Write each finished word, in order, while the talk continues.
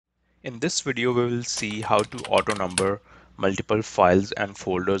In this video, we will see how to auto number multiple files and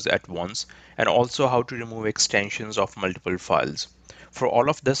folders at once, and also how to remove extensions of multiple files. For all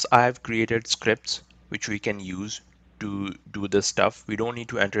of this, I have created scripts which we can use to do this stuff. We don't need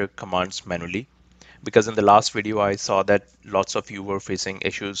to enter commands manually, because in the last video, I saw that lots of you were facing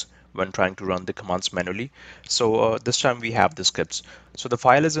issues when trying to run the commands manually. So this time we have the scripts. So the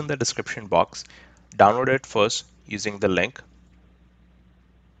file is in the description box. Download it first using the link.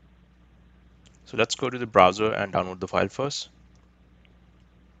 So let's go to the browser and download the file first.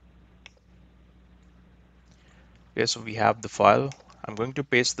 Okay, so we have the file. I'm going to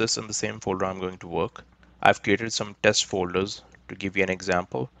paste this in the same folder I'm going to work. I've created some test folders to give you an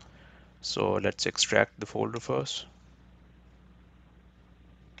example. So let's extract the folder first.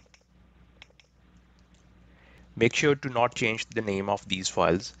 Make sure to not change the name of these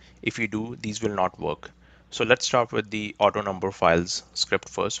files. If you do, these will not work. So let's start with the auto number files script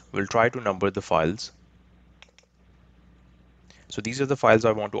first. We'll try to number the files. So these are the files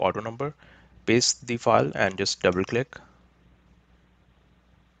I want to auto number. Paste the file and just double click,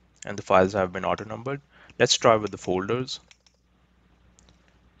 and the files have been auto numbered. Let's try with the folders.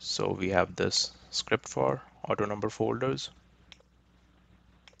 So we have this script for auto number folders.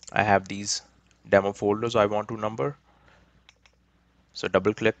 I have these demo folders I want to number. So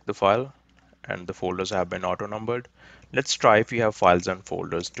double click the file and the folders have been auto numbered. Let's try if we have files and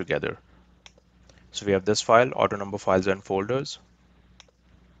folders together. So we have this file, auto number files and folders.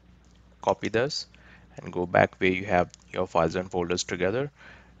 Copy this and go back where you have your files and folders together,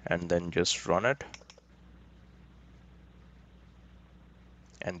 and then just run it.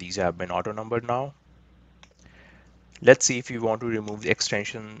 And these have been auto numbered now. Let's see if you want to remove the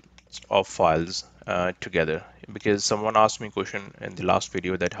extensions of files together, because someone asked me a question in the last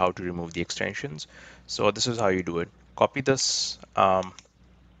video that how to remove the extensions. So this is how you do it. Copy this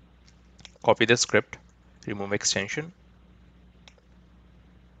script, remove extension,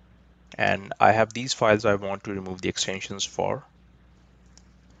 and I have these files I want to remove the extensions for.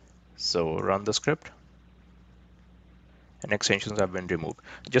 So run the script and extensions have been removed.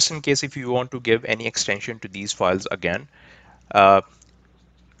 Just in case if you want to give any extension to these files again,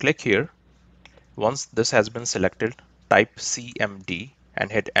 click here. Once this has been selected, type cmd and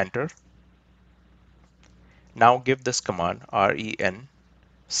hit enter. Now give this command ren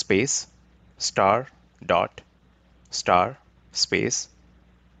space star dot star space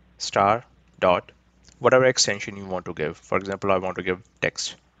star dot whatever extension you want to give. For example, I want to give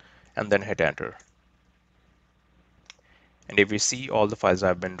text, and then hit enter. And if you see, all the files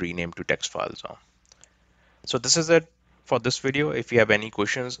have been renamed to text files now. So this is it for this video. If you have any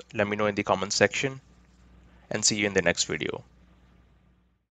questions, let me know in the comment section, and see you in the next video.